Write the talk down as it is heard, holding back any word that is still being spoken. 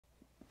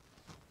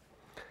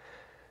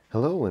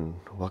Hello and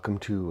welcome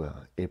to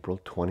April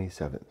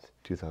 27th,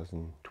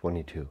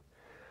 2022.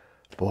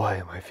 Boy,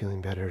 am I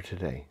feeling better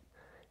today.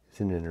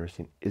 Isn't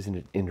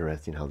it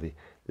interesting how the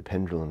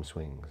pendulum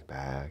swings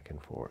back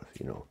and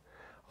forth,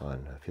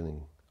 on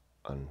feeling,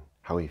 on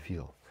how we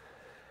feel.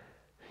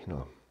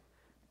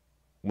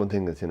 One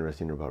thing that's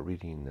interesting about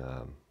reading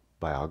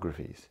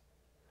biographies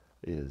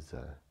is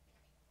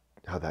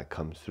how that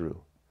comes through.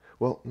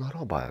 Well, not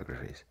all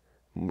biographies.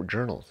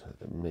 Journals,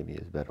 maybe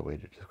is a better way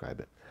to describe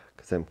it.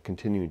 Because I'm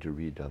continuing to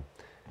read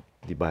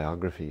the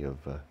biography of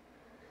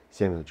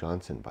Samuel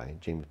Johnson by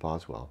James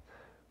Boswell,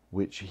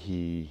 which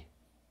a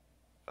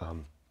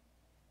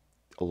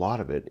lot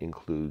of it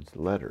includes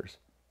letters,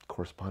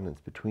 correspondence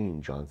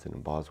between Johnson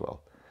and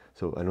Boswell.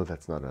 So I know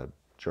that's not a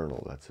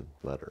journal, that's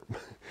a letter.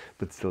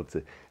 But still,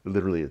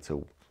 it's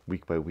a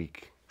week by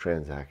week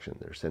transaction.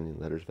 They're sending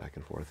letters back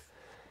and forth.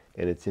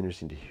 And it's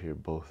interesting to hear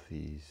both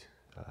these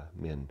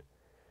men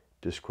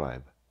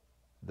describe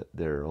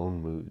their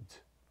own moods,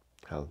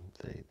 how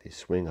they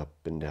swing up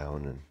and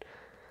down,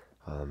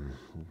 and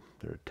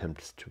their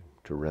attempts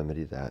to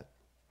remedy that,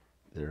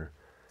 their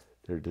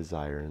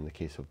desire, in the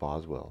case of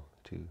Boswell,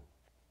 to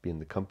be in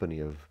the company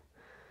of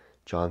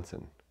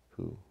Johnson,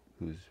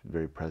 whose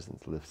very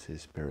presence lifts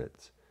his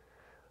spirits,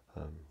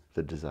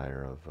 the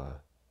desire of,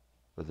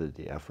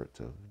 the efforts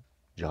of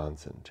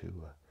Johnson to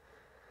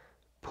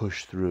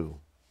push through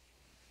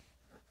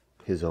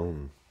his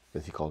own,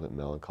 as he called it,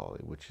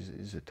 melancholy, which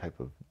is a type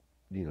of,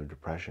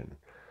 depression.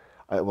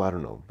 I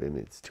don't know. I mean,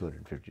 it's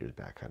 250 years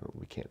back.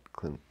 We can't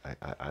claim.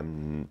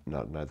 I'm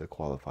not neither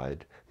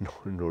qualified,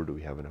 nor do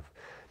we have enough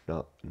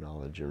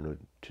knowledge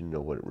to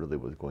know what really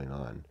was going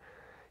on.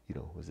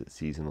 Was it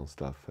seasonal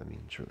stuff? I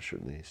mean,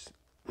 certainly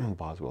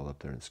Boswell up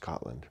there in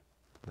Scotland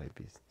might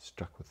be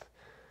struck with,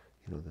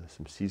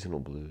 some seasonal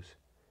blues.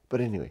 But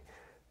anyway,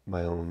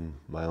 my own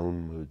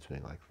mood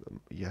swing. Like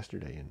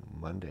yesterday and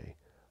Monday,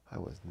 I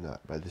was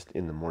not.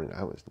 In the morning,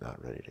 I was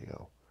not ready to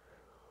go.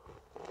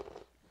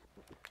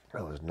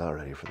 I was not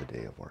ready for the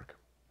day of work,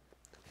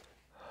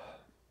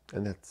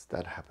 and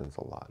that happens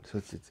a lot. So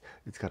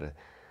it's got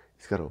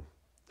to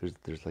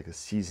there's like a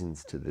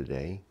seasons to the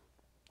day,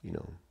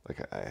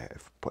 like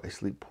I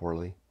sleep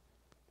poorly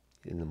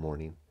in the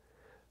morning.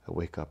 I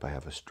wake up, I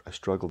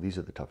struggle. These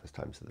are the toughest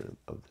times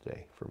of the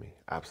day for me,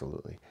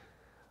 absolutely,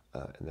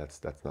 and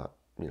that's not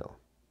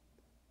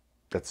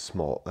that's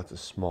small. That's a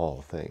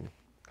small thing.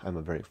 I'm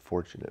a very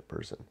fortunate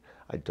person.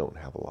 I don't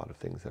have a lot of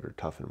things that are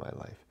tough in my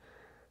life.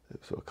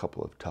 So a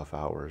couple of tough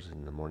hours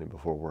in the morning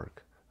before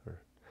work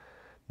are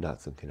not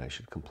something I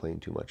should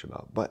complain too much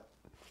about. But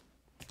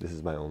this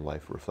is my own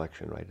life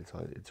reflection, right?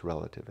 It's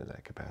relative in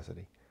that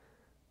capacity.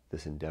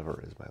 This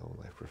endeavor is my own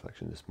life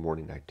reflection. This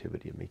morning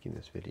activity of making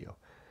this video,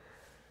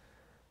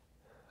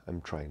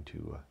 I'm trying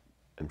to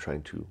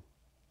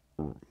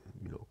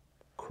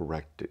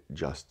correct,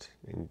 adjust,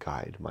 and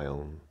guide my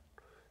own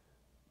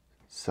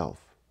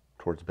self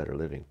towards better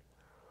living.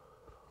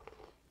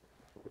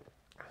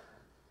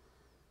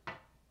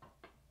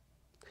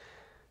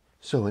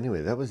 So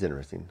anyway, that was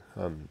interesting,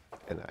 and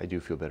I do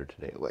feel better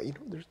today. Well,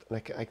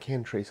 I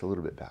can trace a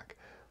little bit back.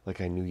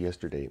 Like I knew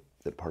yesterday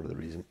that part of the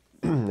reason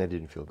I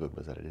didn't feel good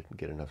was that I didn't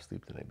get enough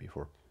sleep the night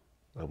before.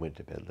 I went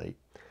to bed late.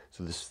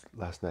 So this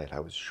last night,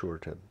 I was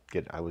sure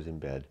I was in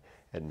bed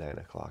at 9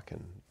 o'clock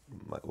and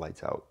my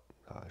lights out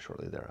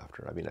shortly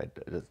thereafter. I mean,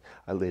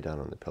 I lay down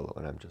on the pillow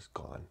and I'm just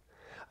gone.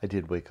 I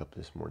did wake up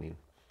this morning,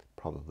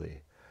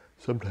 probably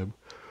sometime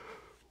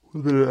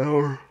within an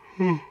hour.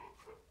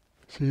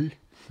 See?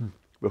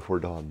 Before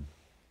dawn.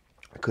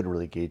 I couldn't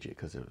really gauge it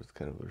because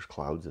there's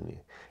clouds and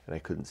I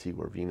couldn't see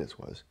where Venus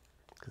was,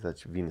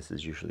 because Venus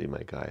is usually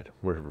my guide.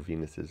 Wherever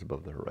Venus is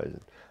above the horizon,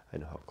 I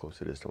know how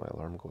close it is to my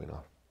alarm going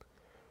off.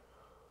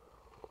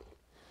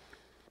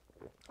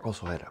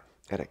 Also, I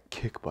had a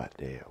kick butt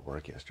day at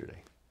work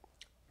yesterday.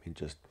 I mean,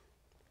 just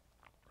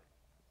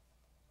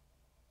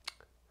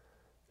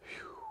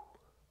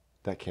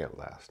that can't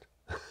last.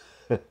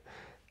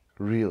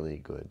 Really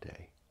good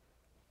day.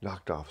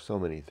 Knocked off so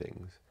many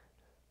things.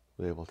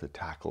 Was able to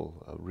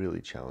tackle a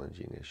really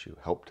challenging issue.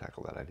 Helped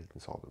tackle that. I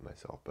didn't solve it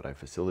myself, but I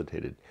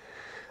facilitated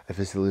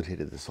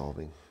the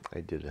solving.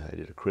 I did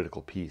a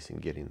critical piece in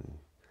getting.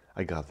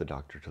 I got the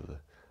doctor to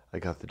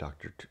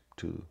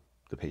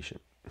the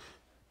patient,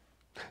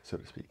 so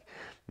to speak.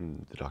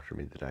 And the doctor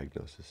made the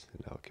diagnosis,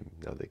 and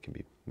now they can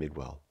be made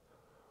well.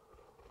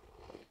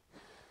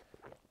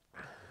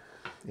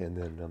 And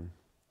then,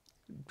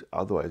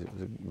 otherwise, it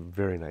was a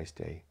very nice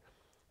day.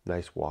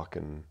 Nice walk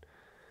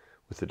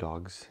with the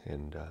dogs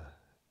and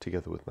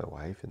together with my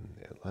wife and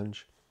at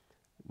lunch.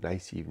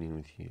 Nice evening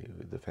with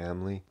the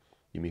family.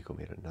 Yumiko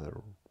made another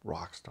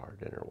rock star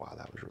dinner. Wow,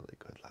 that was really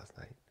good last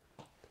night.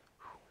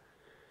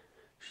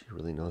 She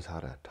really knows how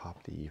to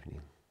top the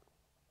evening.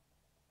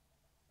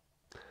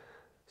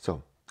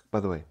 So, by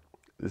the way,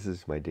 this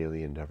is my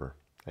daily endeavor.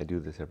 I do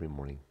this every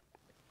morning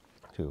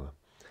to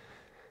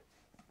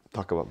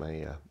talk about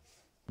my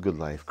good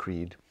life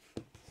creed,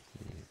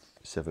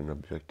 7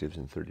 objectives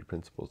and 30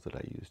 principles that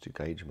I use to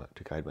gauge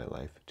my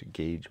life, to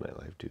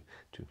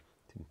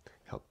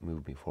help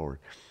move me forward.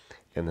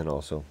 And then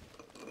also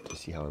to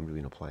see how I'm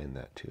doing applying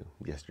that to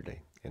yesterday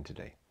and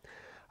today.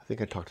 I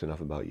think I talked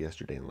enough about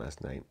yesterday and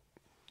last night.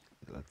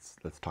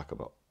 Let's talk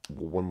about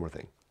one more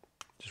thing,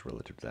 just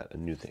relative to that, a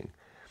new thing.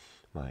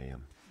 My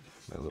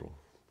little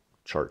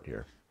chart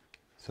here.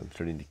 So I'm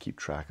starting to keep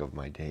track of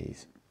my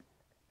days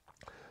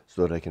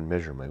so that I can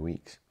measure my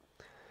weeks.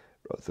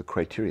 The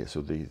criteria,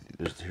 so here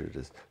it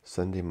is: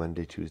 Sunday,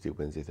 Monday, Tuesday,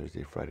 Wednesday,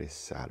 Thursday, Friday,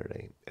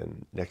 Saturday,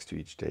 and next to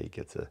each day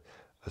gets a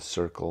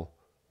circle,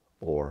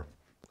 or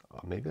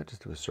maybe I'll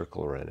just do a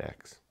circle or an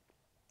X.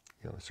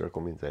 A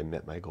circle means I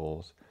met my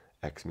goals.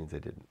 X means I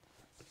didn't.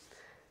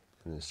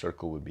 And the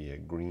circle would be a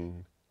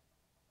green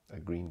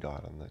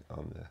dot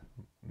on the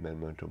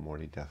memento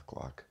mori death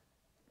clock,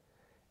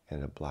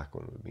 and a black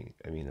one would be,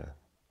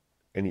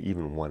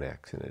 even one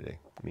X in a day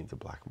means a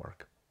black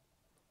mark.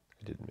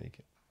 I didn't make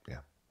it.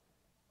 Yeah.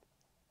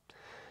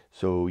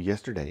 So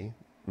yesterday,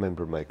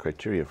 remember my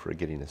criteria for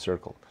getting a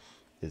circle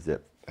is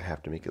that I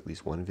have to make at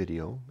least one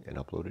video and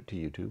upload it to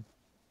YouTube.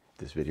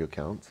 This video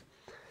counts.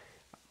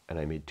 And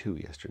I made 2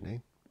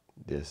 yesterday.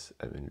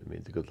 I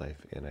made The Good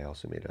Life, and I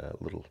also made a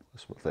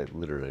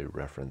literary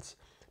reference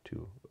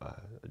to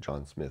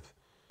John Smith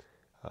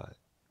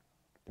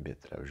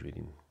bit that I was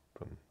reading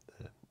from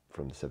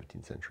the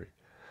 17th century.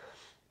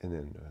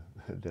 And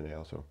then I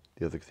also,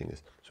 the other thing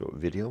is, so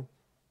video,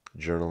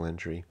 journal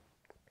entry,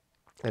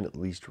 and at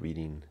least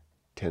reading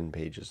 10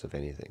 pages of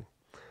anything.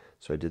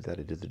 So I did that.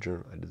 I did the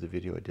journal, I did the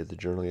video, I did the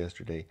journal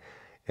yesterday,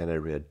 and I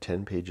read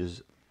 10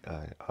 pages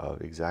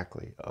of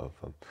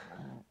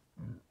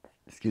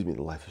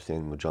The Life of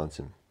Samuel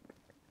Johnson.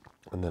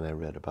 And then I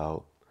read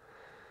about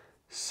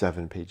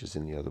 7 pages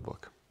in the other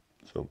book.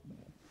 So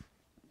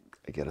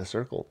I get a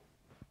circle.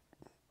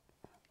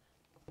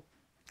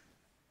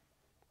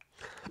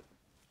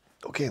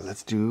 Okay,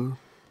 let's do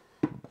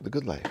The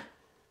Good Life.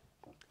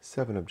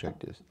 7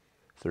 objectives,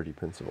 30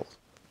 principles.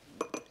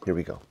 Here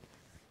we go.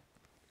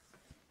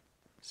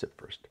 Sip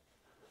first.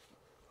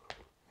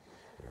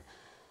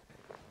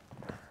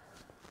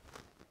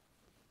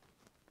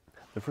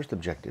 The first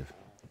objective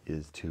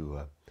is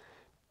to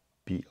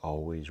be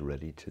always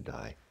ready to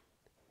die,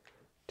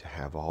 to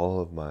have all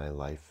of my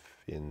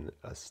life in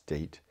a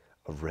state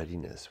of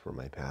readiness for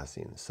my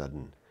passing,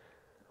 sudden,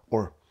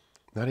 or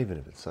not even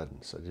if it's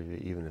sudden, so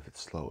even if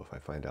it's slow. If I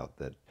find out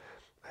that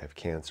I have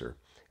cancer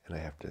and I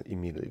have to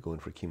immediately go in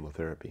for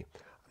chemotherapy,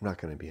 I'm not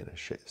going to be in a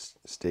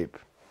state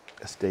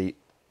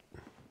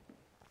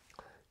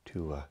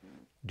to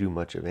do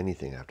much of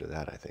anything after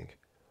that, I think.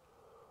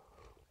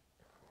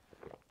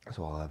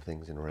 So I'll have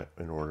things in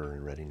order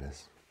and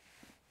readiness.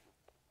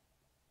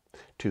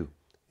 2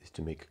 is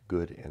to make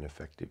good and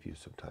effective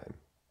use of time,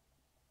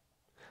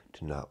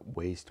 to not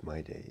waste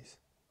my days.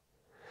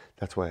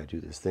 That's why I do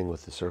this thing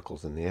with the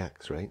circles and the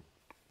X, right?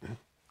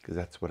 Because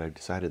that's what I've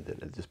decided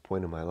that at this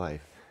point in my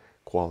life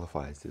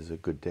qualifies as a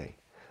good day.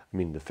 I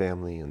mean, the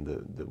family and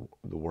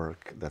the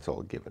work, that's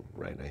all given,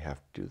 right? I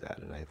have to do that,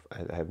 and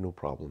I have no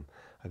problem.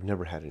 I've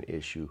never had an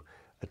issue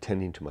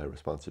attending to my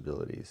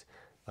responsibilities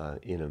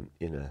in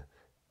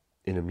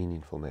a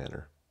meaningful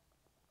manner,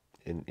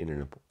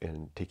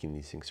 and taking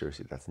these things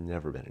seriously. That's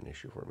never been an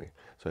issue for me,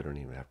 so I don't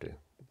even have to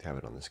have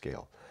it on the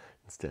scale.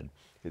 Instead,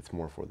 it's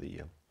more for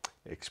the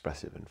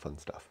expressive and fun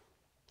stuff.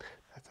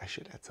 I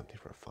should add something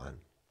for fun,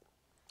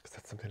 because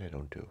that's something I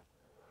don't do.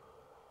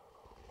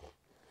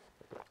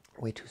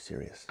 Way too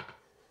serious.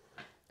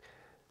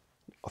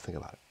 I'll think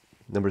about it.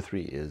 Number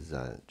 3 is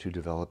to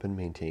develop and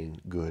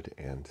maintain good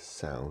and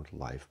sound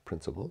life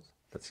principles.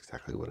 That's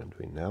exactly what I'm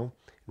doing now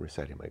in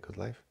reciting my good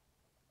life.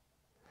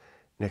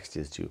 Next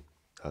is to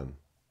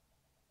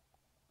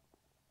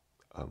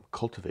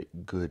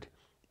cultivate good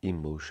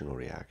emotional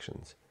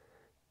reactions,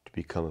 to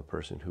become a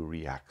person who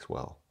reacts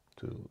well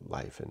to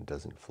life and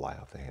doesn't fly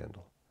off the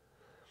handle.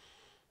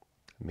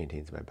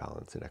 Maintains my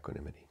balance and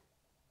equanimity.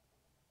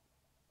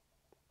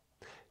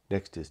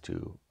 Next is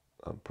to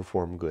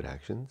perform good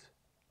actions,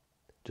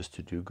 just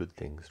to do good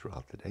things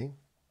throughout the day.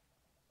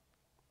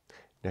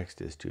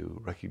 Next is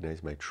to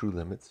recognize my true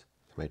limits,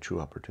 my true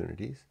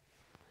opportunities,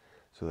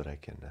 so that I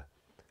can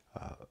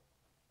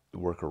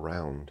work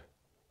around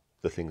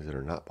the things that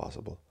are not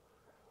possible,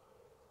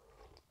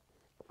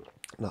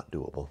 not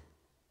doable,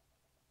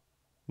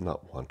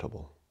 not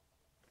wantable,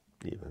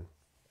 even.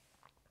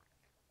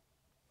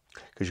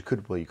 Because you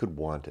could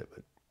want it,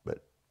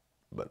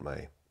 but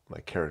my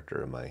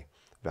character and my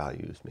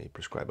values may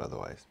prescribe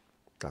otherwise.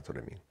 That's what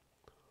I mean.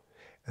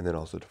 And then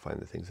also to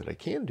find the things that I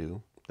can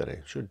do, that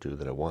I should do,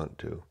 that I want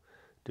to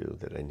do,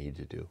 that I need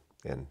to do,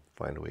 and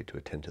find a way to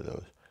attend to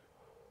those.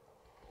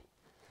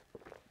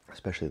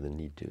 Especially the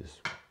need tos.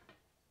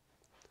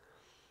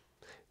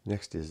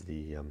 Next is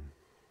the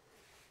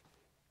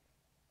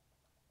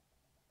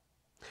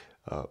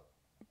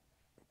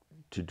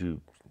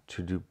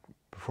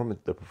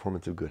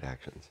performance of good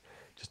actions,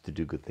 just to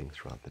do good things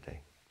throughout the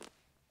day.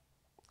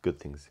 Good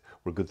things,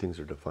 where good things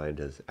are defined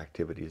as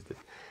activities that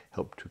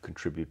help to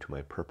contribute to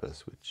my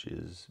purpose, which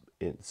is,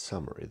 in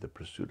summary, the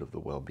pursuit of the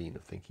well-being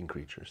of thinking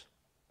creatures.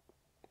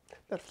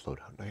 That flowed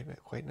out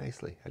quite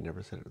nicely. I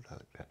never said it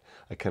without that.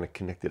 I kind of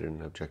connected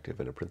an objective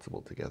and a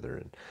principle together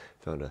and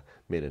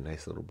made a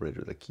nice little bridge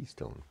with a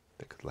keystone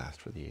that could last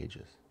for the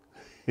ages.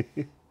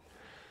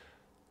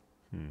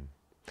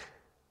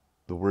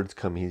 The words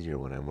come easier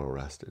when I'm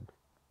arrested.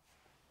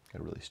 I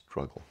really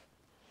struggle.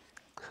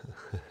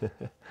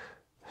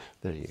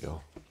 There you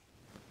go.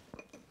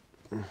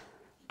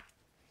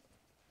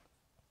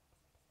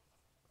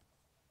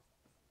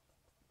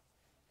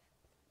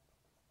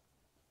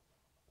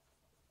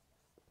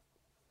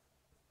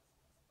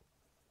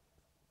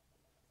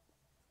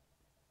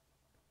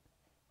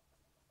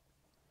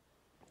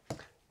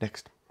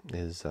 Next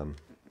is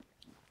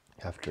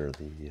after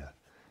the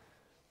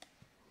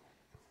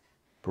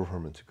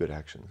performance of good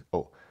actions.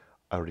 Oh,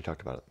 I already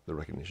talked about it, the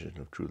recognition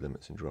of true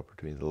limits and true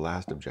opportunity. The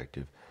last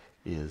objective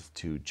is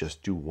to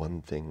just do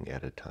one thing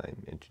at a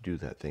time and to do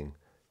that thing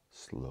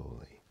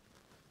slowly.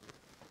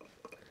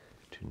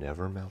 To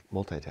never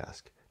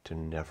multitask, to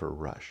never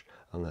rush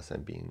unless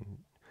I'm being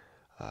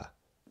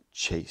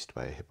chased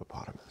by a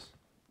hippopotamus.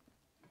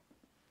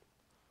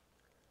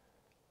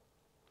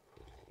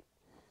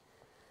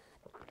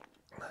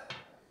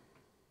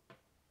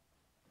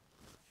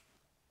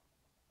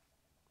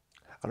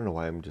 I don't know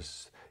why I'm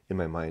just, in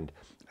my mind,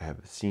 I have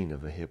a scene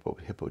of a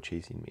hippo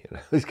chasing me, and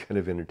I was kind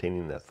of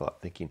entertaining that thought,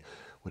 thinking,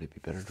 would it be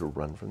better to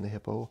run from the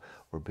hippo,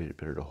 or be it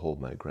better to hold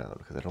my ground?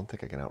 Because I don't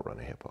think I can outrun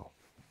a hippo.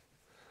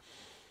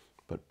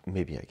 But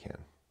maybe I can.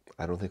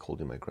 I don't think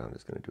holding my ground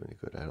is going to do any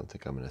good. I don't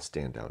think I'm going to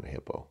stand down a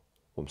hippo.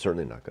 Well, I'm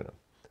certainly not going to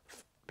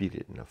beat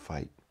it in a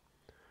fight.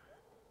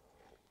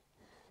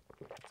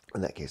 In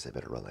that case, I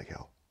better run like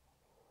hell.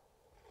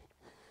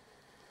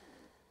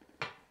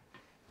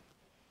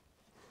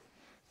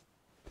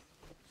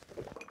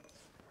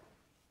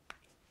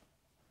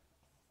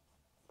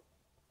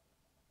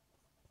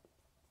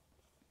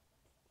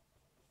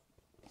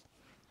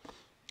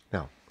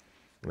 Now,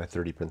 my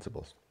 30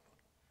 principles.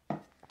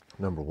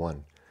 Number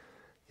 1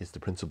 is the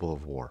principle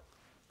of war.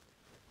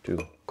 To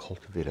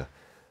cultivate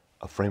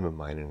a frame of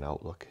mind and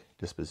outlook,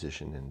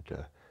 disposition,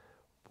 and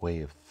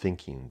way of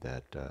thinking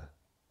that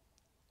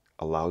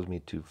allows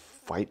me to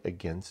fight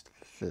against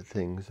the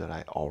things that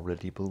I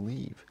already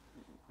believe,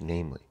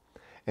 namely.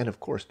 And of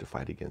course, to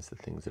fight against the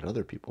things that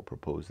other people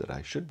propose that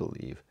I should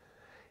believe,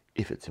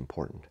 if it's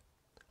important.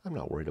 I'm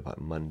not worried about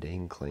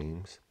mundane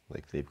claims,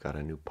 like they've got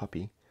a new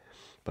puppy,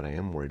 but I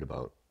am worried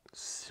about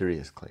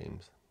serious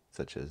claims,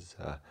 such as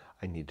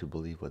I need to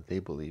believe what they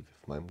believe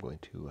if I'm going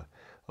to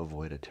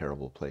avoid a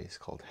terrible place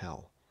called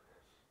hell.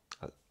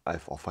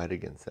 I'll fight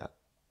against that.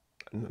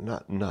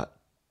 Not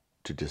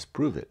to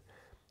disprove it,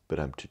 but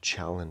I'm to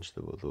challenge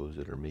those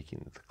that are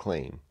making the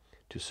claim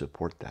to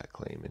support that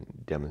claim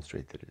and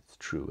demonstrate that it's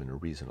true in a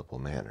reasonable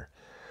manner.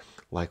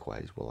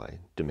 Likewise, will I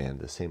demand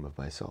the same of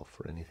myself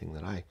for anything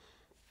that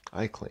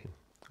I claim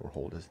or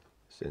hold as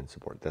in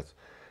support. That's,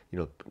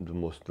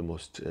 the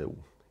most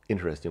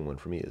interesting one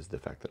for me is the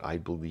fact that I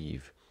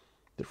believe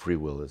that free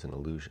will is an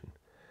illusion.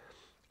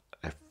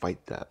 I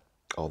fight that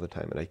all the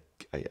time, and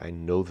I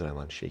know that I'm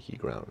on shaky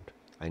ground.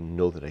 I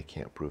know that I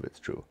can't prove it's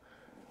true.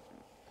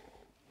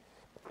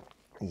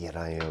 Yet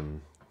I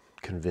am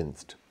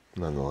convinced,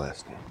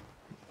 nonetheless.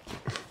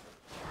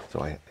 So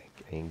I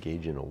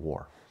engage in a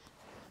war,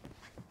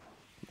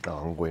 an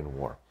ongoing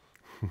war,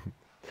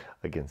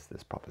 against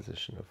this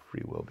proposition of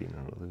free will being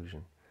an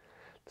illusion.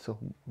 So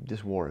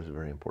this war is a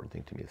very important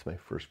thing to me. It's my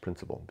first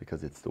principle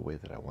because it's the way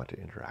that I want to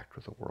interact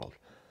with the world.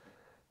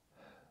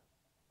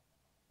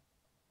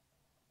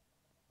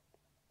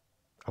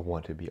 I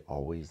want to be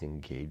always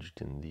engaged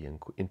in the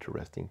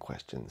interesting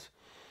questions,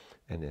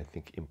 and I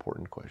think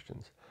important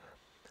questions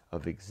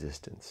of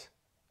existence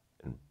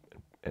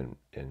and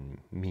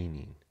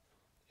meaning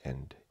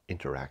and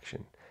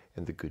interaction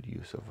and the good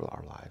use of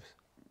our lives.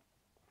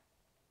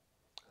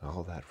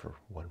 All that for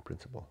one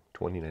principle.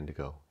 29 to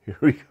go. Here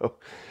we go.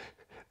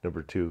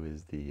 Number 2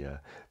 is the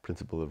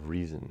principle of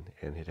reason,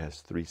 and it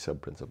has 3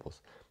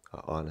 sub-principles: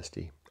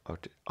 honesty,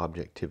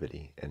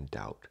 objectivity, and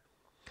doubt.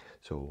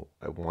 So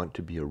I want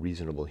to be a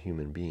reasonable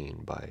human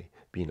being by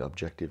being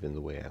objective in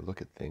the way I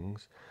look at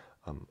things,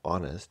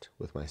 honest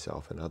with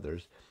myself and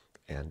others,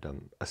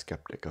 and a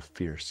skeptic, a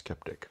fierce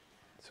skeptic,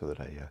 so that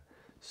I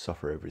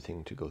suffer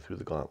everything to go through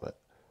the gauntlet.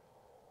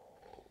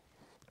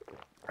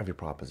 Every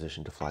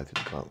proposition to fly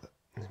through the gauntlet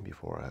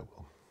before I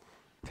will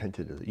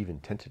even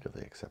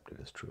tentatively accept it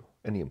as true.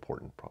 Any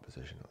important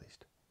proposition, at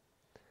least.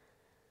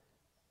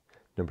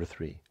 Number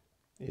 3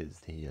 is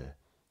the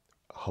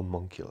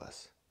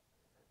homunculus.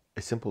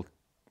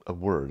 A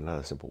word, not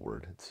a simple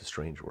word, it's a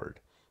strange word,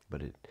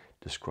 but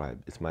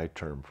it's my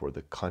term for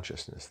the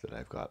consciousness that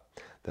I've got,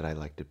 that I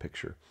like to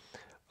picture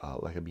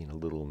like being a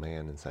little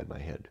man inside my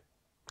head,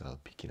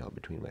 peeking out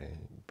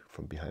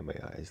from behind my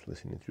eyes,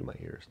 listening through my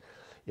ears.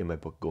 In my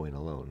book, Going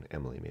Alone,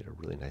 Emily made a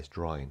really nice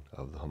drawing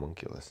of the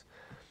homunculus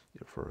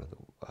for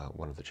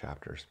one of the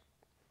chapters.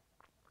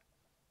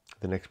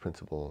 The next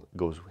principle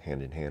goes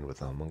hand in hand with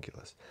the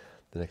homunculus.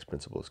 The next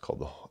principle is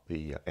called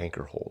the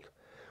Anchorhold,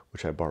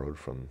 which I borrowed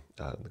from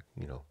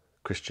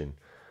Christian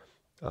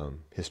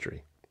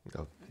history.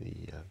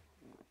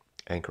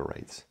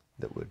 anchorites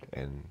that would,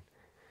 and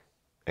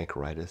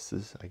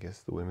anchoritises, I guess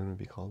the women would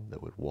be called,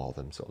 that would wall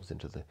themselves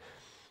into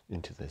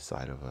the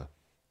side of a,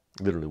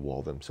 literally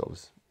wall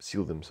themselves,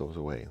 seal themselves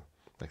away,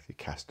 like the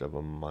cast of a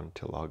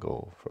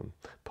Amontillado from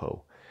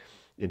Poe,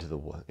 into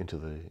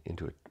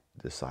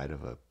the side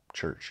of a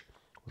church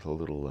with a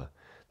little,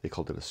 they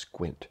called it a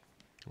squint,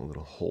 a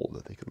little hole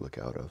that they could look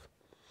out of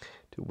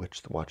to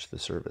watch the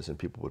service, and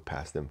people would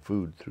pass them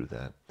food through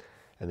that,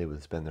 and they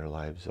would spend their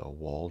lives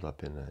walled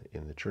up in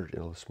the church,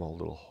 in a small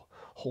little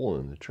hole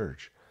in the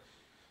church,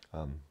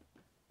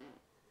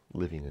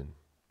 living and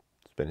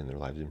spending their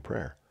lives in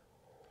prayer.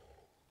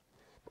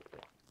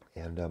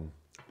 And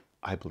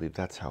I believe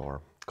that's how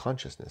our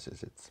consciousness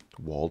is. It's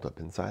walled up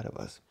inside of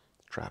us,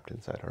 trapped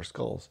inside our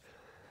skulls,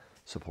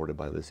 supported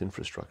by this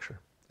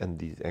infrastructure. And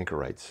these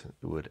anchorites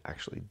would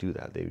actually do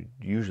that. They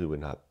usually would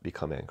not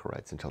become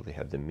anchorites until they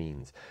had the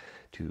means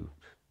to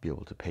be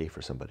able to pay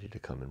for somebody to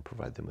come and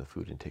provide them with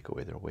food and take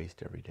away their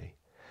waste every day.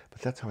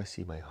 But that's how I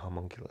see my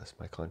homunculus,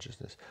 my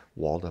consciousness,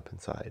 walled up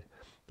inside.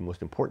 The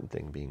most important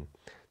thing being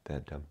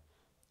that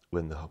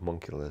when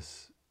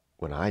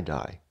I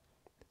die,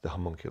 the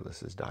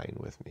homunculus is dying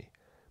with me.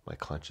 My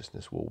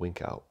consciousness will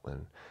wink out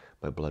when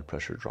my blood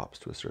pressure drops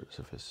to a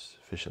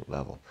sufficient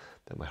level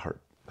that my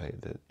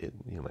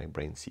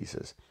brain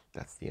ceases.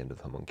 That's the end of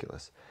the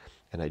homunculus.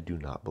 And I do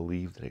not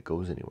believe that it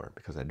goes anywhere,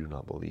 because I do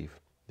not believe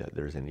that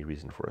there's any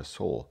reason for a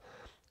soul.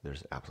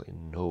 There's absolutely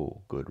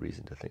no good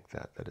reason to think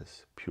that. That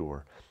is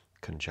pure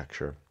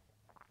conjecture.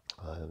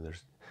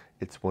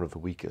 It's one of the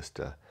weakest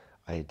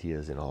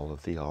ideas in all of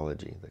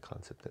theology, the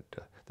concept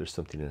that there's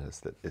something in us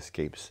that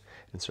escapes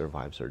and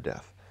survives our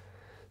death.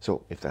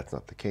 So if that's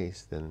not the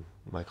case, then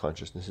my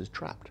consciousness is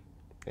trapped,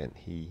 and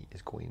he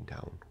is going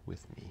down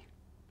with me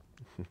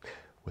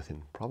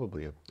within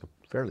probably a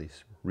fairly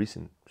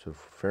recent, so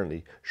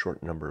fairly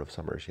short number of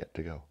summers yet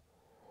to go.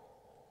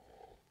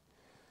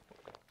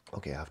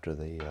 Okay, after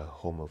the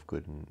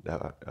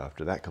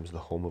after that comes the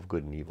home of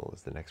good and evil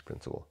is the next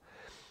principle.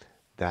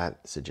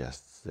 That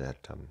suggests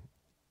that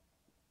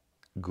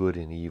good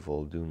and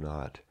evil do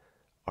not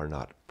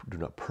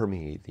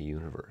permeate the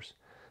universe.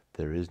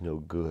 There is no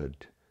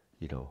good,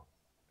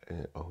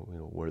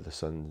 where the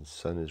sun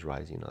is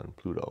rising on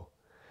Pluto,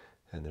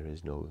 and there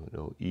is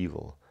no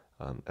evil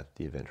at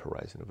the event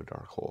horizon of a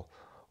dark hole,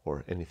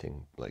 or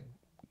anything like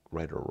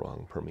right or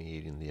wrong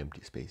permeating the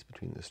empty space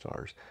between the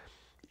stars.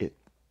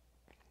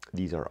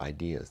 These are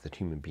ideas that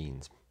human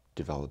beings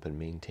develop and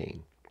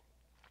maintain.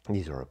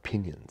 These are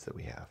opinions that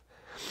we have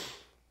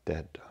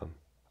that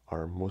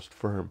are most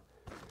firm.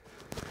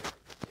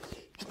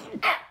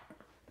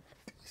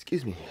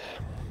 Excuse me.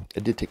 I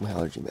did take my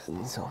allergy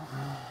medicine, so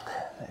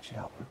that should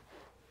help.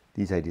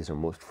 These ideas are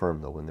most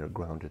firm, though, when they're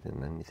grounded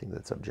in anything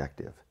that's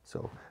objective.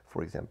 So,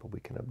 for example,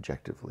 we can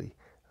objectively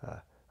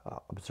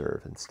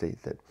observe and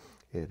state that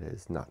it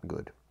is not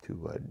good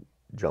to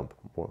jump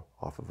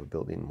off of a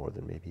building more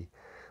than maybe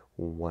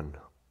one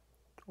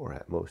or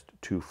at most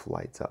 2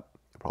 flights up.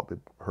 You'll probably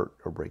hurt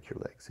or break your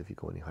legs if you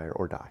go any higher,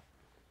 or die.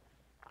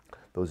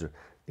 Those are,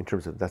 in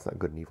terms of, that's not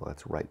good and evil,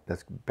 that's right,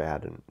 that's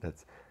bad, and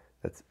that's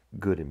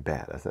good and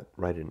bad. That's not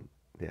right and,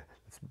 yeah,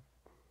 it's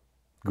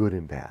good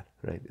and bad,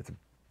 right? It's a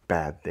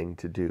bad thing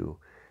to do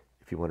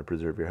if you want to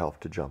preserve your health,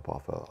 to jump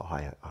off a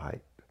high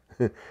height.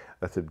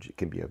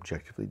 Can be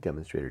objectively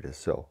demonstrated as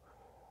so.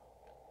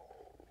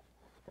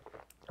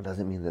 It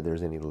doesn't mean that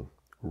there's any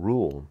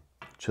rule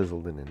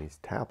chiseled in any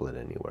tablet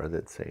anywhere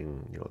that's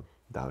saying,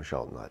 thou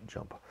shalt not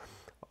jump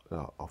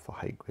off a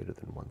height greater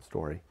than 1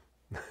 story.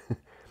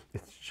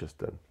 It's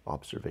just an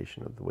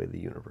observation of the way the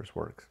universe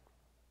works.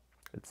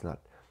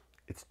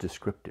 It's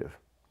descriptive,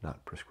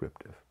 not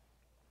prescriptive.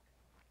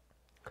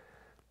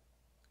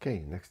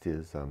 Okay, next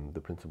is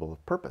the principle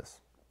of purpose.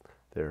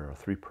 There are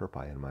 3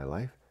 purpose in my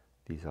life.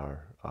 These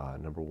are,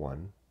 number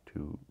 1,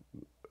 to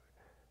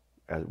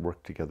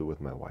work together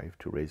with my wife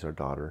to raise our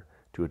daughter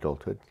to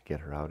adulthood, get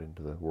her out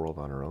into the world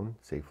on her own,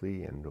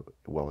 safely and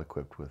well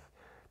equipped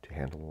to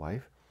handle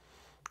life,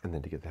 and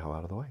then to get the hell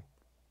out of the way.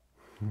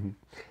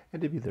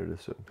 And to be there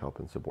to help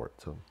and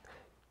support. So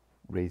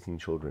raising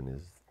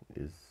children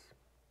is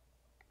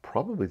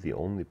probably the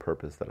only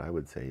purpose that I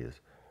would say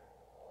is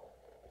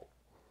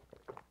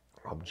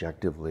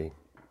objectively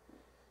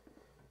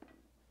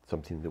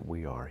something that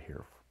we are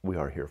here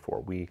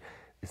for.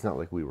 It's not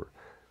like we were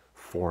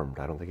formed.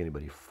 I don't think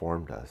anybody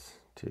formed us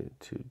to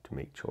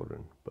make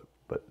children, but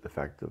the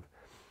fact of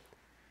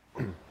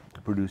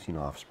producing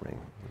offspring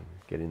and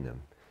getting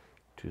them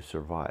to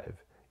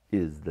survive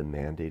is the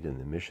mandate and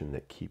the mission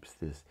that keeps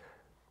this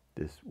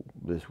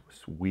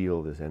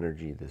wheel, this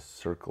energy, this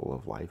circle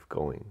of life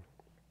going.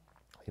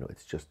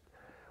 It's just,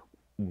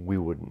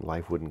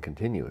 life wouldn't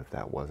continue if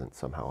that wasn't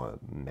somehow a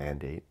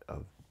mandate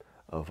of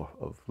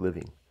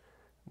living.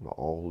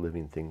 All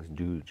living things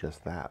do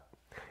just that.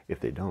 If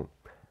they don't,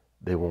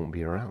 they won't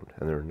be around,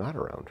 and they're not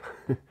around.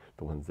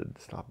 The ones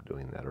that stopped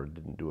doing that or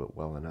didn't do it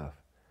well enough.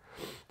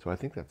 So I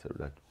think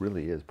that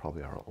really is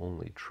probably our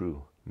only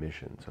true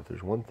mission. So if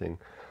there's one thing,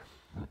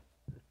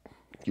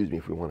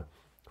 if we want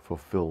to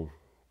fulfill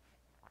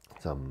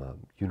some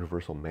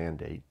universal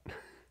mandate.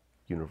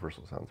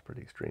 Universal sounds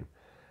pretty extreme.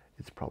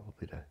 It's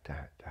probably to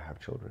have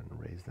children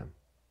and raise them.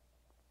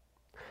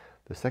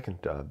 The second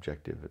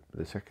objective,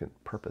 the second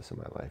purpose in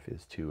my life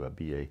is to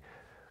be a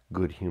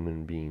good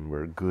human being,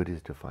 where good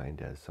is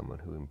defined as someone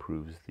who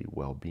improves the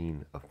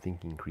well-being of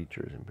thinking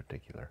creatures in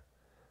particular,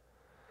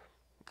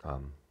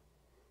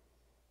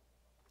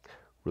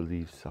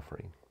 relieves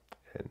suffering,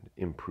 and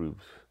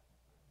improves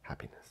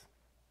happiness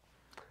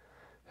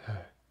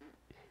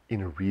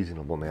in a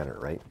reasonable manner,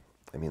 right?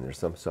 I mean, there's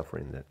some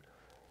suffering that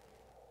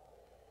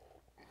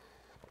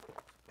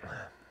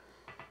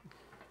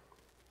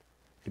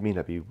it may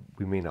not be,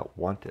 we may not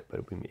want it, but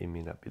it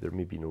may not be, there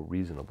may be no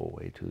reasonable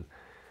way to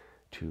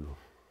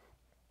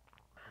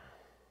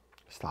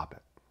stop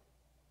it.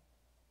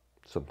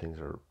 Some things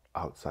are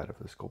outside of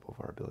the scope of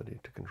our ability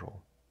to control.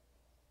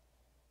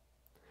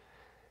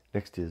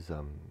 Next is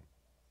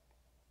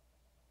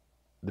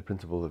the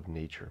principle of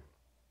nature.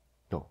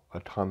 No,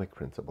 atomic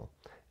principle.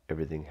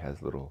 Everything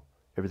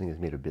is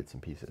made of bits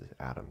and pieces,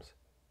 atoms.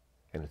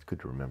 And it's good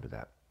to remember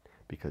that,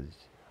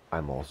 because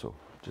I'm also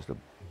just a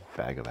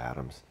bag of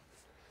atoms,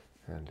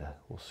 and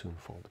will soon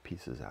fall to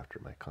pieces after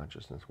my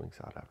consciousness winks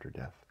out after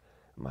death.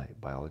 My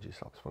biology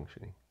stops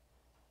functioning.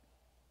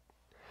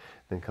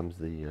 Then comes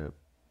the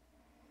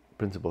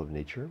principle of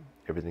nature.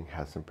 Everything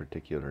has some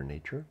particular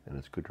nature, and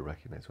it's good to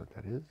recognize what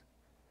that is.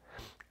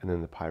 And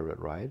then the pirate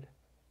ride.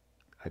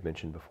 I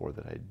mentioned before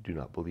that I do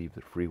not believe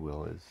that free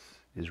will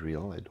is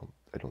real.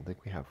 I don't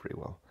think we have free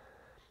will.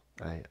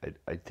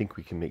 I think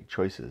we can make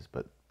choices,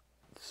 but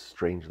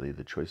strangely,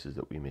 the choices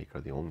that we make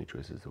are the only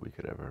choices that we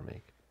could ever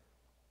make.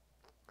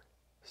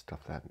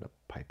 Stuff that in a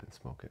pipe and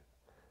smoke it.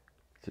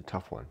 It's a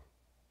tough one.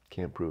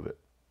 Can't prove it.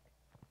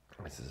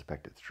 I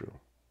suspect it's true.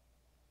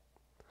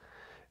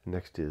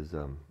 Next is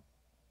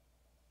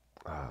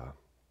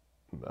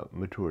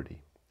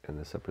maturity and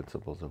the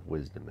sub-principles of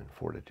wisdom and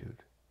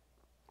fortitude.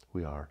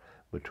 We are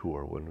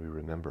mature when we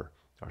remember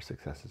our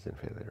successes and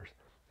failures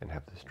and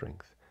have the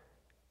strength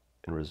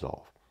and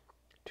resolve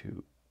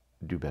to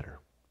do better.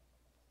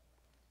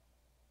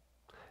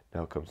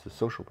 Now comes the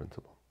social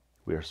principle.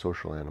 We are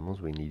social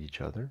animals. We need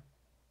each other.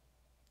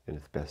 And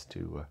it's best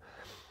to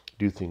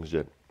do things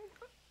that,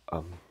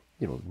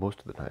 most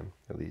of the time,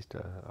 at least,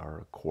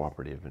 are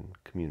cooperative and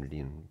community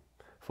and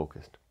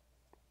focused.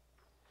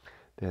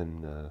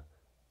 Then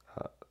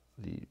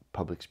the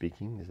public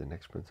speaking is the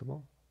next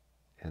principle,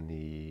 and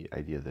the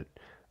idea that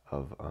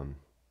of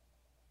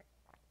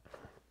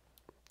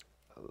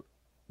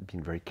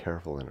being very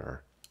careful in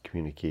our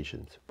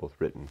communications, both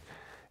written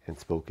and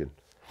spoken,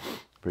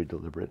 very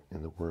deliberate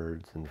in the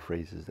words and the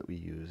phrases that we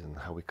use and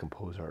how we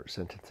compose our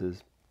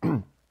sentences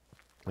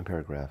and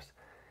paragraphs,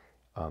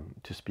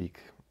 to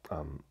speak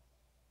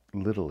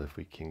little if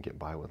we can get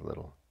by with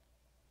little,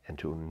 and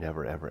to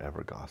never, ever,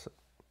 ever gossip.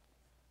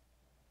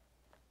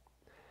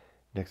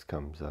 Next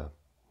comes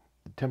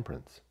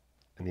temperance,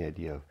 and the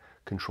idea of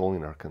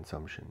controlling our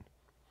consumption.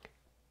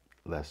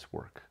 Less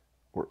work,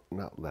 or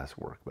not less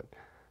work, but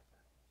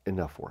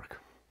enough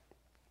work,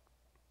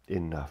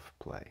 enough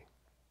play,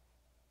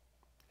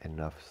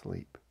 enough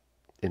sleep,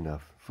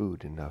 enough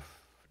food,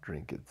 enough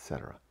drink,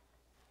 etc.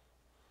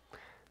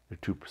 There are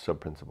two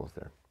sub-principles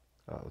there,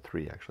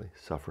 three actually: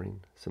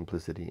 suffering,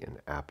 simplicity, and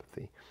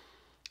apathy.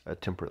 A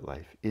temperate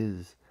life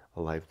is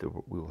a life that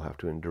we will have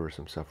to endure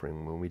some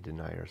suffering when we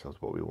deny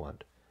ourselves what we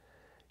want.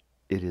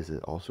 It is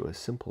also a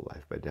simple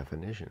life by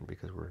definition,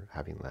 because we're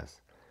having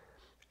less.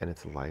 And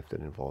it's a life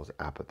that involves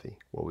apathy,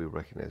 where we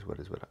recognize what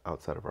is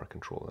outside of our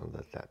control and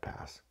let that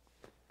pass.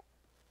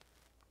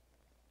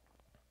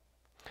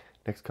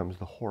 Next comes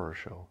the horror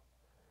show,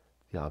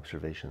 the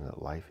observation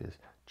that life is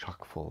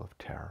chock full of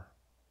terror,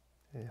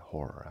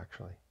 horror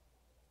actually,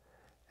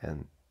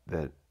 and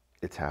that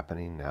it's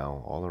happening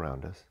now all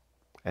around us,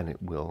 and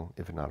it will,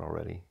 if not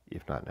already,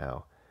 if not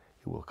now,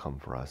 it will come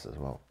for us as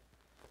well.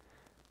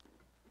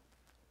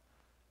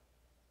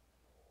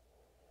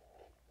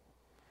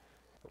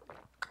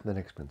 The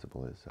next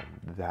principle is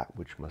that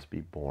which must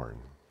be borne.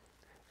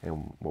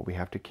 And what we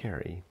have to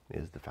carry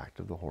is the fact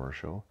of the horror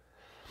show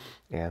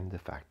and the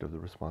fact of the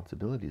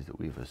responsibilities that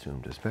we've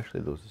assumed,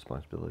 especially those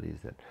responsibilities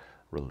that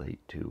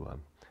relate to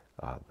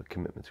the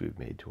commitments we've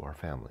made to our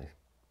families.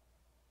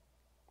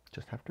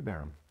 Just have to bear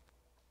them.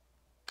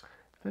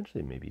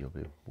 Eventually, maybe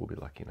we'll be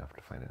lucky enough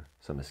to find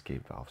some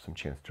escape valve, some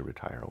chance to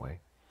retire away.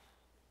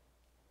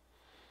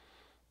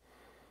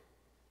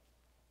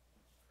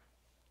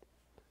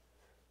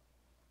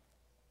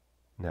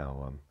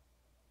 Now,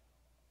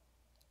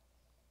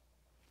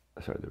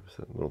 sorry, there was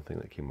a little thing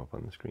that came up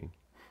on the screen.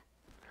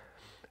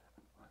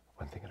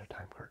 One thing at a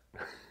time, Kurt.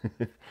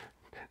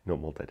 No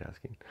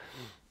multitasking.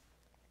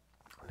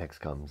 Next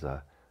comes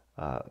the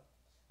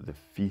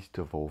Feast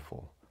of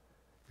Offal.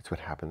 It's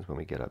what happens when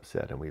we get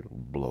upset and we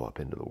blow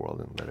up into the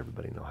world and let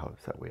everybody know how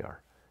upset we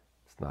are.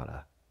 It's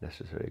not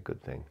necessarily a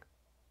good thing.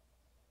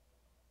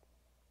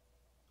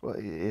 Well,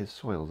 it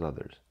soils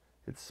others.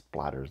 It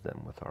splatters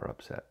them with our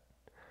upset.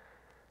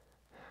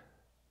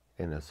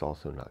 And it's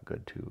also not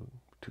good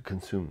to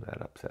consume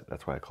that upset.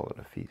 That's why I call it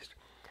a feast.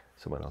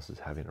 someone else is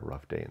having a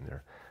rough day and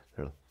they're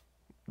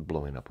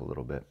blowing up a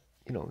little bit.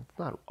 It's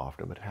not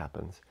often, but it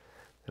happens.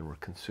 And we're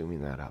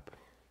consuming that up,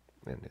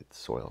 and it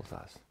soils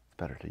us. It's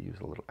better to use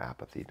a little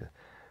apathy to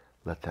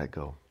let that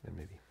go, and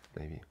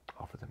maybe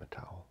offer them a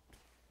towel.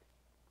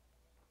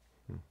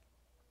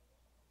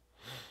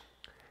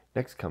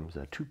 Next comes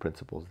two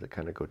principles that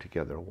kind of go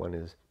together. One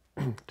is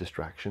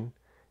distraction,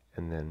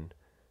 and then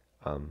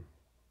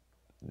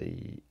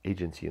the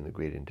agency and the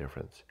great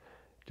indifference.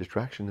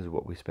 Distraction is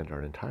what we spend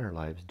our entire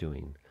lives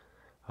doing.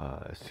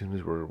 As soon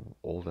as we're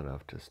old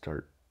enough to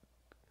start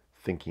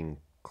thinking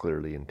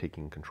clearly and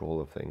taking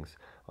control of things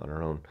on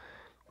our own,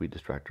 we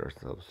distract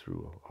ourselves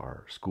through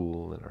our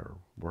school and our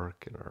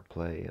work and our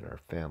play and our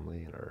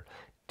family and our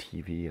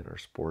TV and our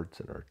sports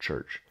and our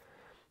church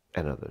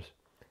and others.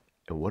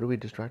 And what do we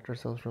distract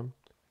ourselves from?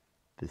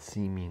 The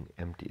seeming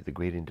empty, the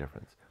great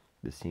indifference,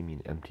 the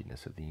seeming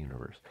emptiness of the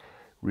universe.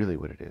 Really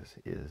what it is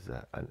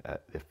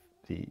if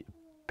the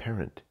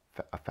apparent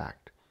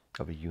fact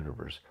of a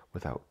universe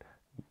without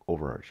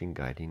overarching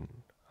guiding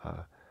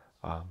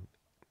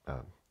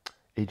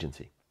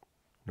agency,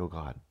 no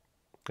God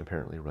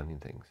apparently running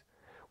things.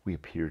 We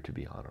appear to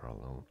be on our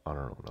own,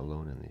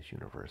 alone in this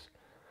universe,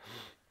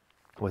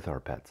 with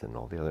our pets and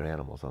all the other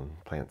animals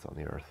plants on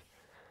the earth.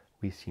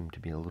 We seem to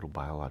be a little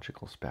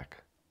biological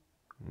speck.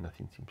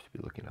 Nothing seems to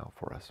be looking out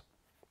for us.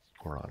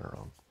 We're on our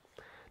own.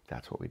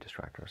 That's what we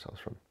distract ourselves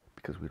from,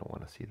 because we don't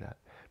want to see that,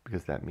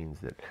 because that means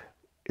that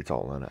it's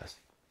all on us.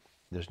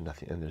 There's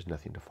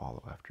nothing to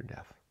follow after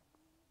death.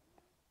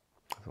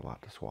 There's a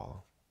lot to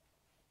swallow.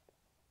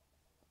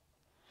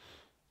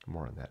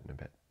 More on that in a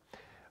bit.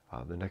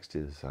 The next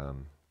is,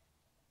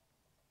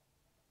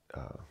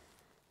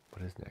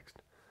 what is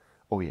next?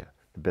 Oh yeah,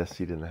 the best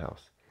seat in the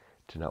house.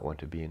 To not want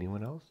to be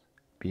anyone else,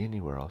 be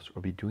anywhere else,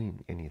 or be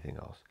doing anything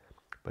else,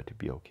 but to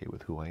be okay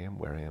with who I am,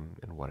 where I am,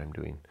 and what I'm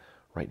doing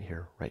right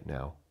here, right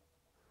now.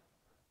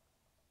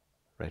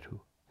 Right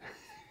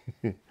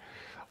who?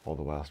 All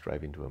the while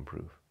striving to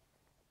improve.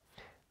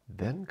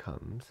 Then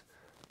comes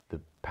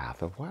the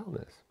path of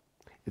wildness.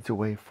 It's a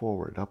way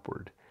forward,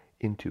 upward,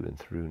 into and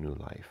through new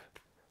life.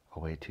 A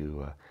way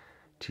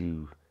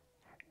to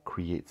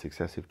create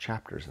successive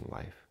chapters in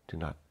life, to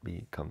not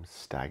become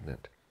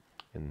stagnant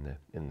in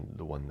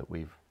the one that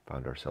we've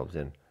found ourselves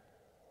in.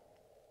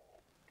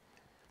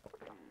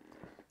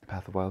 The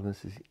path of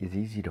wildness is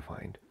easy to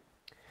find.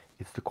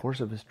 It's the course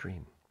of a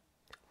stream,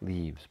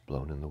 leaves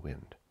blown in the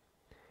wind,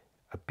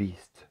 a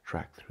beast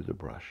tracked through the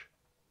brush,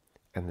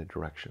 and the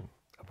direction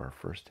of our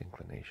first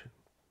inclination.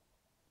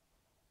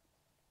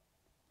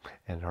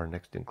 And our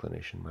next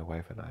inclination, my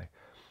wife and I,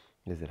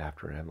 is that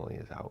after Emily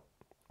is out,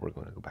 we're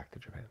going to go back to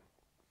Japan.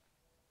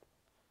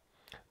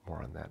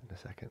 More on that in a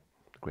second.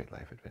 Great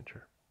life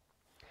adventure.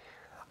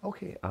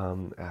 Okay,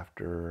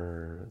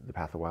 after the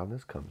path of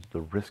wildness comes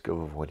the risk of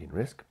avoiding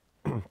risk.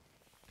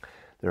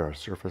 There are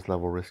surface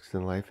level risks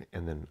in life,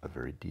 and then a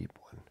very deep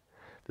one.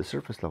 The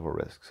surface level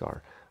risks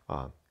are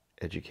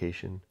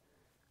education,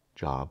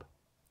 job,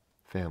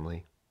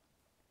 family,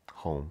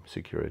 home,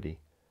 security,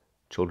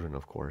 children,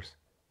 of course,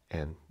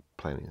 and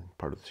planning.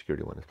 Part of the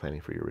security one is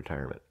planning for your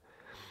retirement.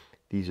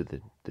 These are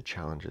the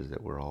challenges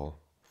that we're all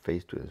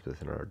faced with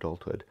within our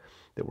adulthood,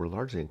 that we're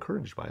largely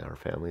encouraged by. Our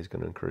family is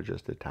going to encourage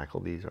us to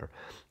tackle these. Our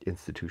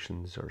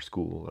institutions, our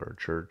school, our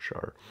church,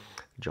 our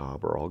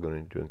job are all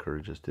going to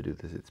encourage us to do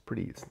this.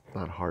 It's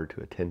not hard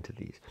to attend to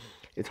these.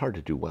 It's hard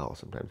to do well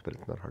sometimes, but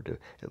it's not hard to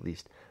at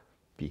least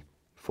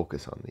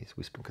focus on these.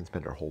 We can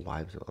spend our whole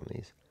lives on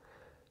these.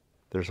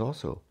 There's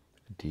also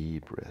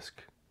deep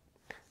risk.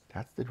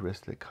 That's the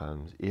risk that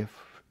comes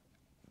if,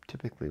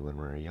 typically when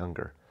we're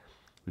younger,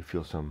 we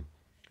feel some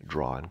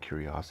draw and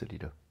curiosity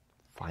to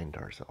find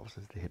ourselves,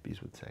 as the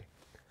hippies would say.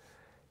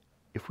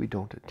 If we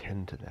don't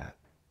attend to that,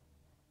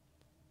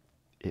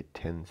 it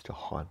tends to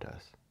haunt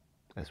us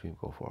as we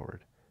go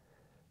forward.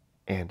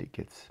 And it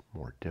gets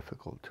more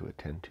difficult to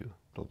attend to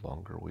the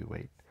longer we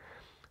wait.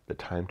 The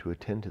time to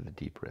attend to the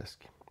deep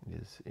risk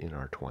is in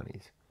our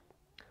 20s.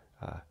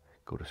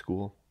 Go to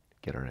school,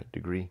 get our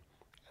degree,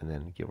 and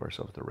then give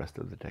ourselves the rest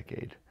of the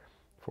decade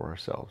for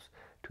ourselves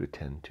to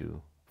attend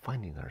to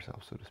finding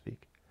ourselves, so to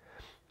speak.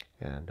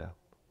 And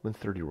when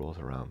 30 rolls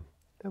around,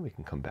 then we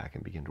can come back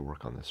and begin to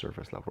work on the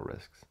surface level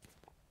risks.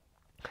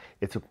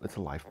 It's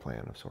a life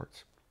plan of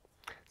sorts.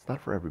 It's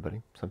not for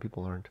everybody. Some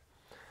people aren't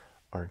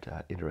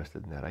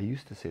interested in that. I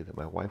used to say that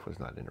my wife was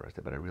not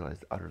interested, but I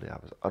realized I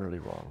was utterly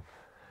wrong.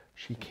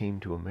 She came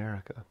to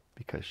America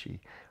because she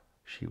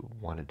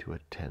wanted to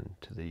attend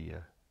to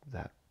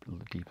that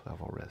deep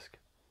level risk,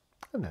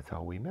 and that's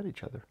how we met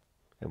each other,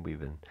 and we've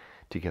been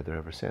together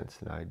ever since.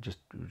 And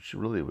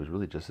it was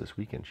really just this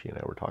weekend she and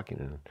I were talking,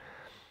 and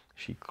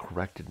she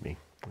corrected me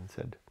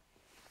and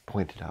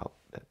pointed out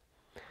that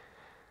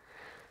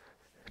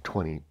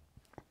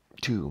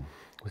 22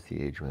 was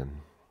the age when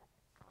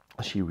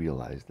she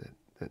realized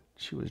that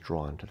she was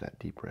drawn to that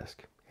deep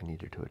risk and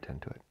needed to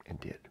attend to it, and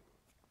did.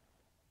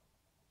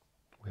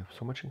 We have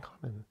so much in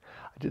common.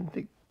 I didn't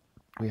think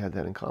we had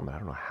that in common. I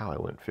don't know how I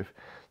went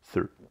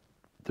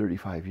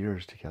 35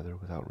 years together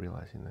without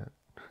realizing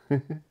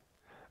that.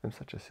 I'm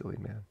such a silly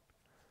man.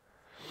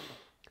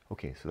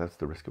 Okay, so that's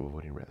the risk of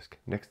avoiding risk.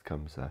 Next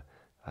comes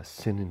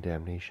sin and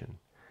damnation.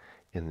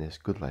 In this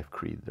Good Life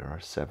Creed, there are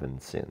 7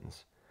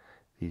 sins.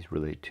 These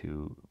relate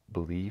to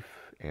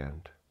belief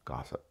and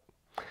gossip.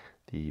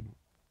 The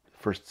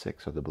first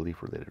 6 are the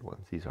belief-related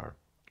ones. These are,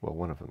 well,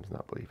 one of them is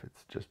not belief,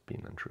 it's just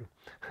being untrue.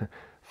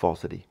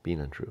 Falsity,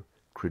 being untrue.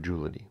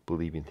 Credulity,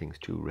 believing things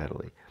too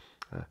readily.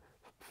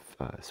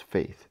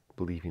 Faith,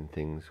 believing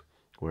things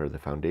where the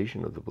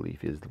foundation of the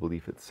belief is the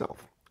belief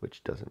itself,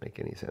 which doesn't make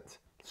any sense.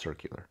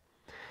 Circular.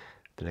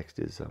 The next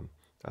is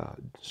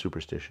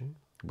superstition,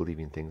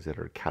 believing things that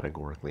are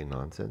categorically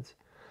nonsense.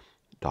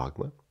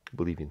 Dogma,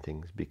 believing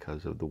things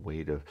because of the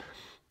weight and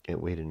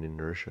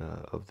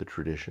inertia of the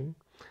tradition,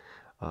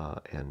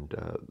 and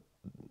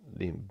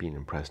being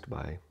impressed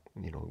by,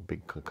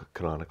 big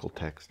canonical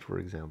text, for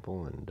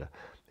example, and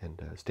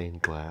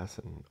stained glass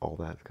and all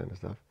that kind of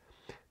stuff.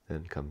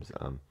 Then comes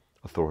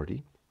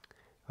authority,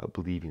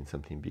 believing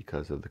something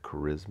because of the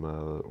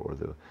charisma or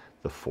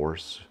the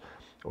force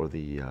or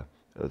the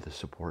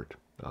support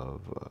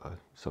of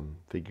some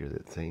figure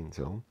that's saying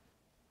so.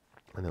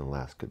 And then the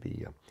last could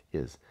be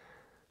is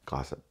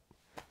gossip,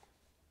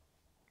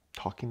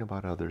 talking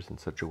about others in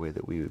such a way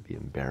that we would be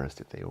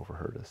embarrassed if they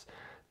overheard us,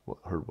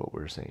 heard what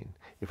we were saying.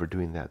 If we're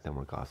doing that, then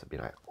we're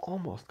gossiping. I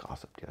almost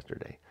gossiped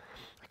yesterday.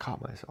 I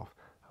caught myself.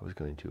 I was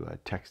going to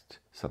text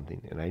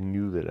something, and I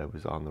knew that I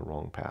was on the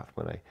wrong path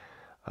when I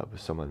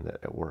was someone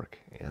at work,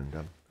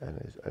 and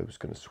I was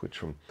going to switch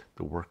from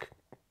the work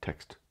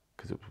text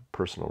because it was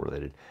personal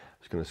related. I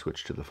was going to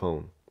switch to the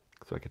phone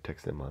so I could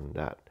text them on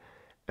that,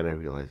 and I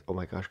realized, oh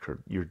my gosh,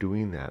 Kurt, you're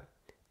doing that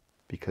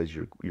because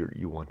you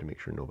want to make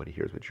sure nobody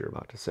hears what you're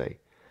about to say.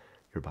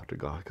 You're about to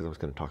gossip, because I was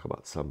going to talk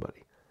about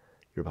somebody.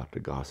 You're about to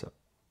gossip.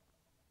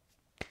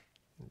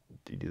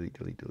 Delete,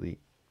 delete, delete.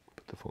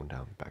 Put the phone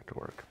down, back to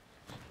work.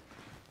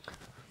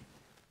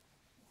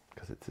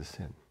 Because it's a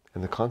sin.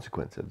 And the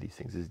consequence of these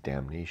things is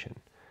damnation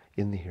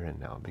in the here and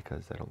now,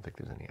 because I don't think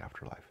there's any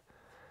afterlife.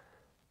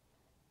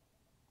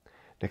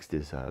 Next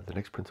is, the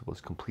next principle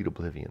is complete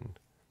oblivion.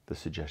 The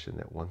suggestion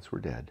that once we're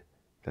dead,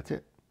 that's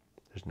it.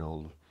 There's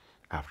no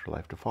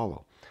afterlife to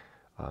follow.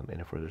 And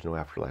if there's no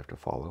afterlife to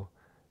follow,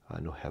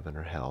 no heaven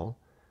or hell,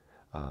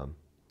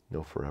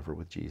 no forever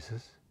with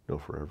Jesus, no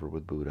forever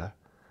with Buddha,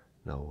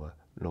 no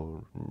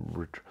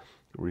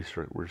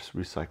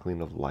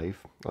recycling of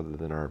life other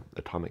than our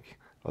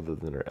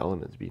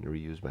elements being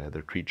reused by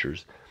other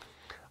creatures,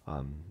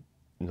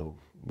 no,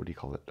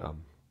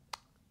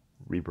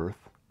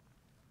 rebirth,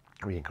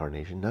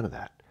 reincarnation, none of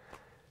that.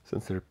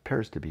 Since there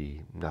appears to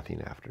be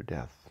nothing after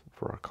death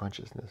for our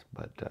consciousness,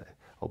 but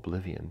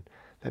oblivion,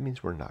 that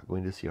means we're not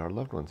going to see our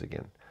loved ones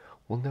again.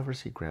 We'll never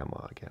see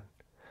Grandma again.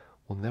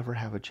 We'll never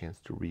have a chance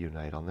to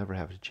reunite. I'll never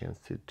have a chance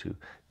to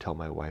tell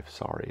my wife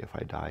sorry if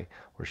I die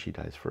or she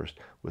dies first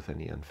with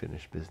any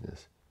unfinished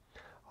business,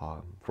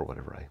 for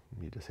whatever I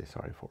need to say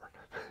sorry for.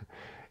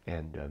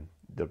 And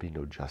there'll be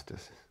no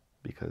justice,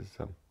 because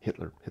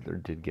Hitler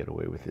did get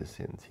away with his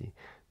sins. He,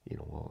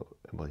 well,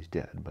 he's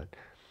dead, but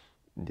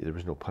there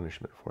was no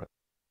punishment for it.